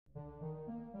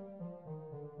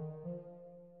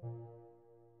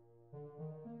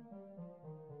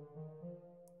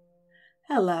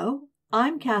Hello,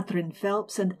 I'm Catherine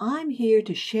Phelps, and I'm here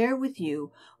to share with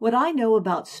you what I know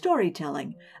about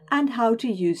storytelling and how to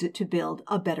use it to build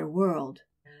a better world.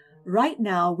 Right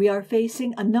now, we are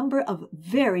facing a number of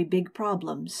very big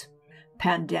problems.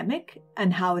 Pandemic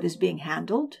and how it is being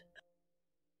handled,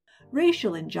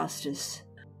 racial injustice,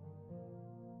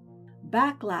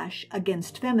 backlash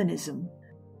against feminism,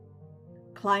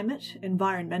 climate,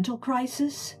 environmental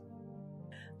crisis,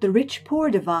 the rich-poor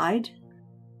divide,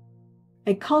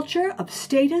 a culture of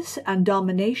status and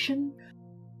domination,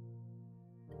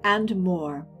 and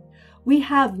more. We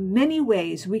have many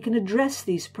ways we can address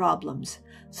these problems,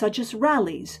 such as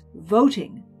rallies,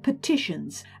 voting,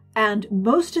 petitions, and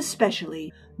most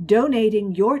especially,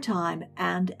 donating your time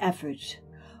and effort.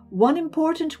 One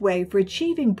important way for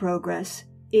achieving progress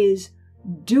is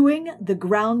doing the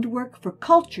groundwork for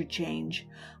culture change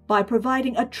by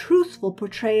providing a truthful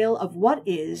portrayal of what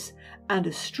is and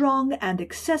a strong and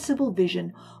accessible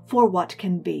vision for what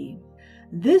can be.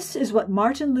 This is what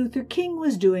Martin Luther King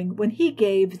was doing when he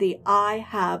gave the I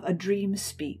Have a Dream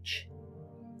speech.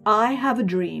 I have a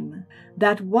dream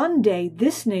that one day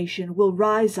this nation will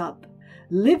rise up,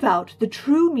 live out the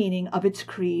true meaning of its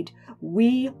creed.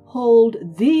 We hold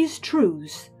these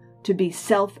truths to be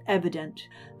self-evident,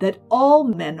 that all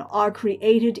men are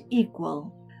created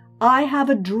equal. I have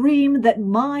a dream that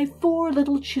my 4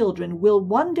 little children will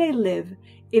one day live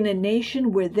in a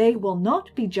nation where they will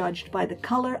not be judged by the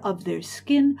color of their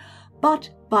skin, but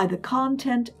by the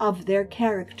content of their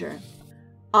character.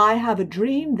 I have a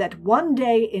dream that one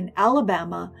day in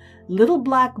Alabama, little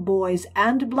black boys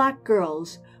and black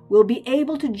girls will be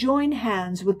able to join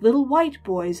hands with little white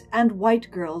boys and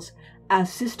white girls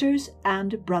as sisters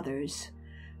and brothers.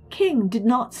 King did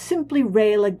not simply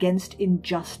rail against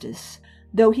injustice,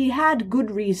 though he had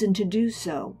good reason to do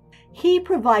so. He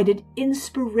provided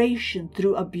inspiration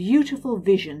through a beautiful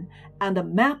vision and a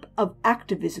map of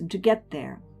activism to get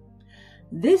there.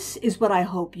 This is what I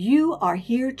hope you are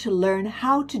here to learn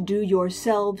how to do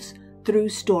yourselves through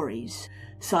stories.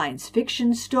 Science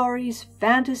fiction stories,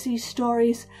 fantasy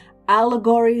stories,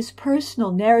 allegories,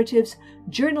 personal narratives,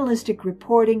 journalistic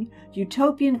reporting,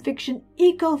 utopian fiction,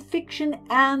 eco-fiction,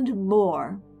 and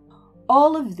more.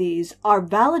 All of these are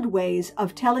valid ways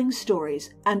of telling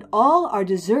stories, and all are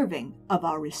deserving of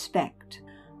our respect.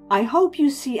 I hope you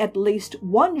see at least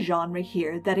one genre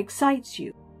here that excites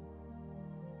you.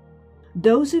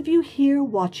 Those of you here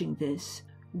watching this,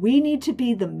 we need to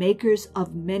be the makers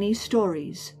of many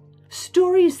stories.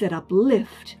 Stories that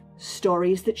uplift,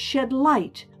 stories that shed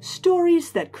light,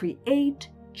 stories that create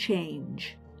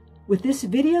change. With this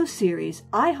video series,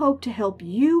 I hope to help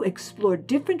you explore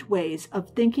different ways of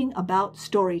thinking about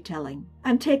storytelling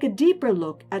and take a deeper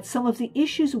look at some of the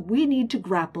issues we need to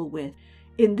grapple with.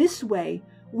 In this way,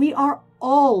 we are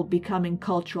all becoming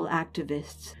cultural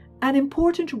activists, an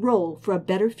important role for a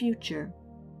better future.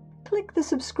 Click the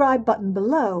subscribe button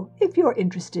below if you're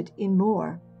interested in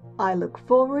more. I look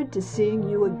forward to seeing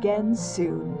you again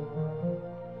soon.